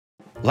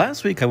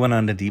Last week I went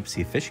on a deep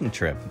sea fishing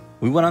trip.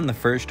 We went on the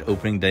first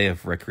opening day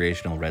of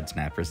recreational red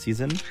snapper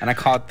season, and I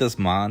caught this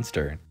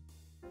monster.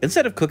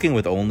 Instead of cooking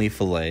with only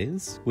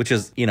fillets, which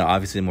is,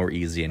 obviously more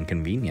easy and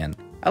convenient,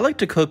 I like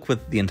to cook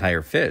with the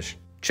entire fish.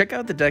 Check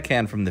out the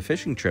deckhand from the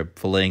fishing trip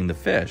filleting the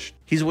fish.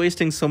 He's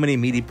wasting so many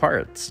meaty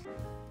parts.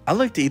 I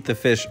like to eat the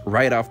fish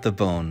right off the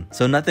bone,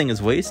 so nothing is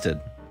wasted.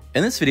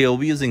 In this video, we'll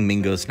be using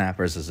mingo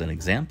snappers as an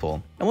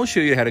example, and we'll show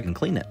you how to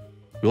clean it.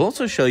 We'll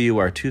also show you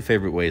our 2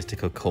 favorite ways to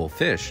cook whole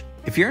fish.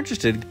 If you're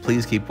interested,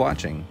 please keep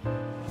watching.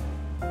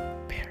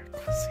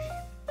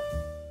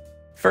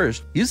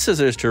 First, use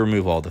scissors to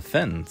remove all the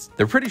fins.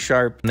 They're pretty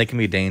sharp and they can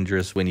be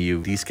dangerous when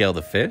you descale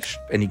the fish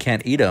and you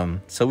can't eat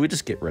them, so we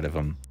just get rid of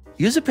them.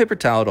 Use a paper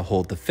towel to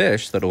hold the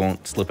fish so that it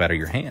won't slip out of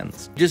your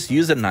hands. Just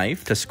use a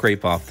knife to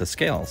scrape off the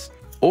scales.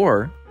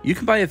 Or you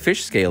can buy a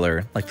fish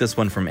scaler like this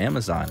one from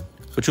Amazon,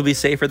 which will be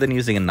safer than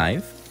using a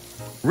knife.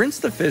 Rinse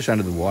the fish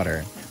under the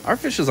water. Our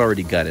fish is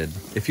already gutted.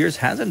 If yours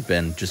hasn't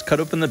been, just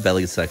cut open the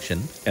belly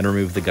section and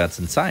remove the guts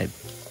inside.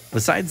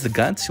 Besides the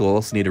guts, you'll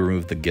also need to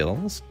remove the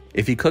gills.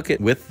 If you cook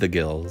it with the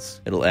gills,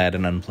 it'll add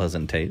an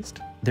unpleasant taste.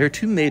 There are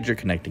 2 major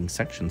connecting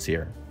sections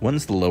here.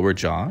 One's the lower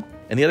jaw,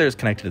 and the other is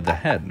connected to the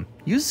head.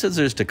 Use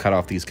scissors to cut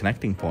off these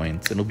connecting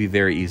points, and it'll be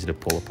very easy to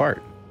pull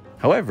apart.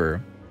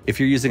 However, if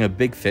you're using a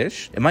big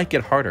fish, it might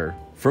get harder.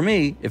 For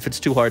me, if it's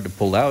too hard to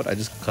pull out, I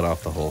just cut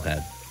off the whole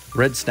head.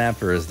 Red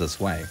snapper is this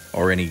way,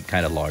 or any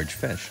kind of large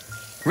fish.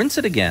 Rinse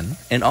it again,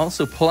 and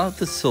also pull out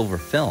the silver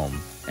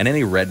film and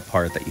any red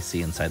part that you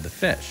see inside the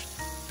fish.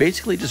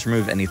 Basically just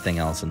remove anything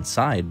else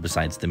inside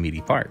besides the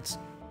meaty parts.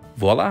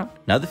 Voila!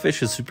 Now the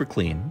fish is super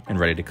clean and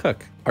ready to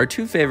cook. Our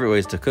 2 favorite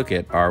ways to cook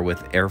it are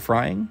with air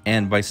frying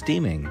and by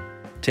steaming.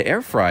 To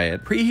air fry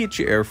it, preheat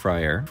your air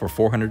fryer for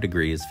 400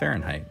 degrees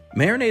Fahrenheit.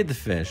 Marinate the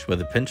fish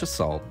with a pinch of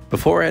salt.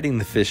 Before adding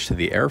the fish to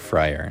the air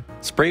fryer,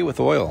 spray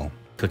with oil.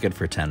 Cook it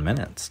for 10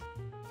 minutes.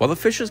 While the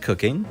fish is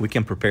cooking, we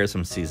can prepare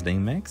some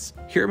seasoning mix.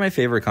 Here are my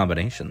favorite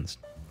combinations.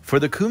 For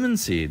the cumin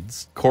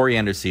seeds,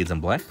 coriander seeds,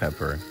 and black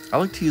pepper, I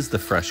like to use the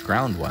fresh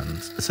ground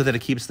ones so that it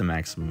keeps the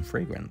maximum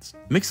fragrance.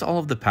 Mix all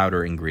of the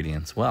powder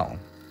ingredients well.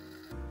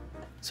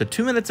 So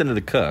 2 minutes into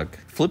the cook,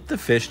 flip the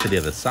fish to the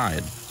other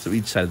side so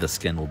each side of the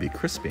skin will be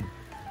crispy.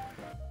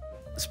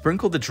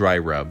 Sprinkle the dry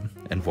rub,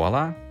 and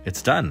voila,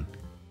 it's done.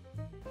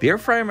 The air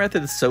fryer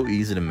method is so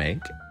easy to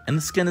make, and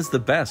the skin is the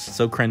best,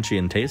 so crunchy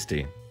and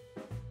tasty.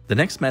 The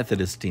next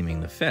method is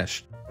steaming the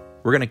fish.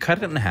 We're going to cut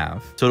it in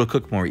half so it'll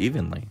cook more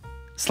evenly.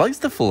 Slice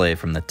the fillet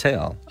from the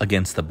tail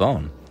against the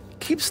bone.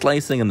 Keep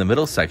slicing in the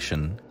middle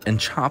section and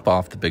chop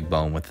off the big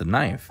bone with the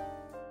knife.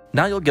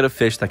 Now you'll get a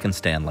fish that can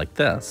stand like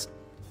this.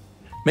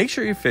 Make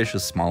sure your fish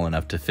is small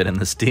enough to fit in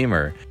the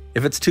steamer.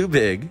 If it's too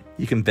big,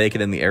 you can bake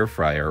it in the air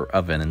fryer or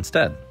oven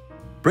instead.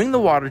 Bring the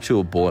water to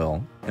a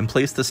boil and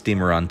place the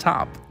steamer on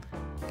top.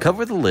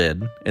 Cover the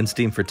lid and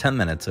steam for 10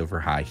 minutes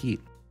over high heat.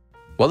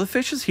 While the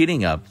fish is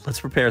heating up, let's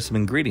prepare some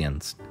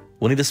ingredients.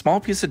 We'll need a small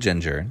piece of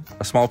ginger,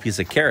 a small piece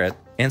of carrot,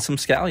 and some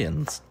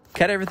scallions.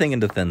 Cut everything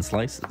into thin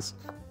slices.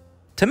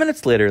 10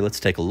 minutes later, let's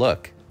take a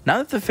look. Now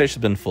that the fish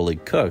has been fully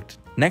cooked,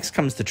 next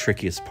comes the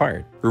trickiest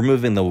part,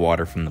 removing the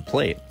water from the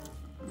plate.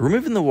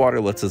 Removing the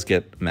water lets us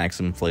get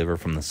maximum flavor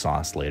from the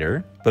sauce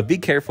later, but be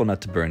careful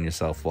not to burn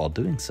yourself while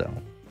doing so.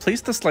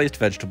 Place the sliced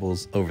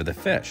vegetables over the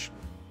fish.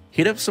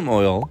 Heat up some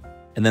oil,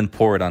 and then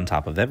pour it on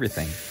top of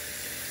everything.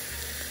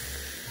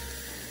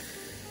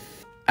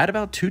 Add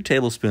about 2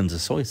 tablespoons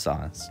of soy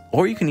sauce,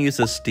 or you can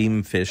use a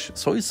steamed fish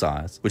soy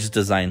sauce, which is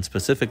designed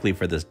specifically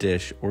for this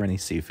dish or any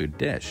seafood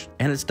dish,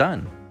 and it's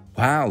done.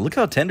 Wow, look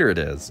how tender it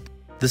is.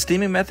 The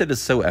steaming method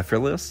is so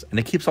effortless, and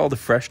it keeps all the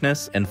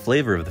freshness and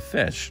flavor of the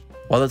fish.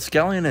 While the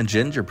scallion and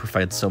ginger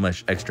provide so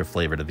much extra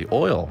flavor to the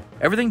oil,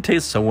 everything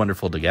tastes so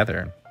wonderful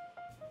together.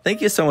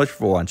 Thank you so much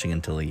for watching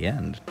until the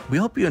end. We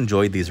hope you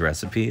enjoyed these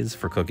recipes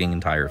for cooking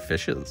entire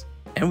fishes,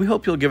 and we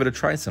hope you'll give it a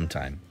try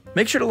sometime.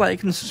 Make sure to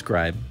like and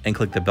subscribe and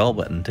click the bell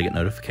button to get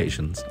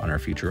notifications on our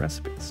future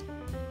recipes.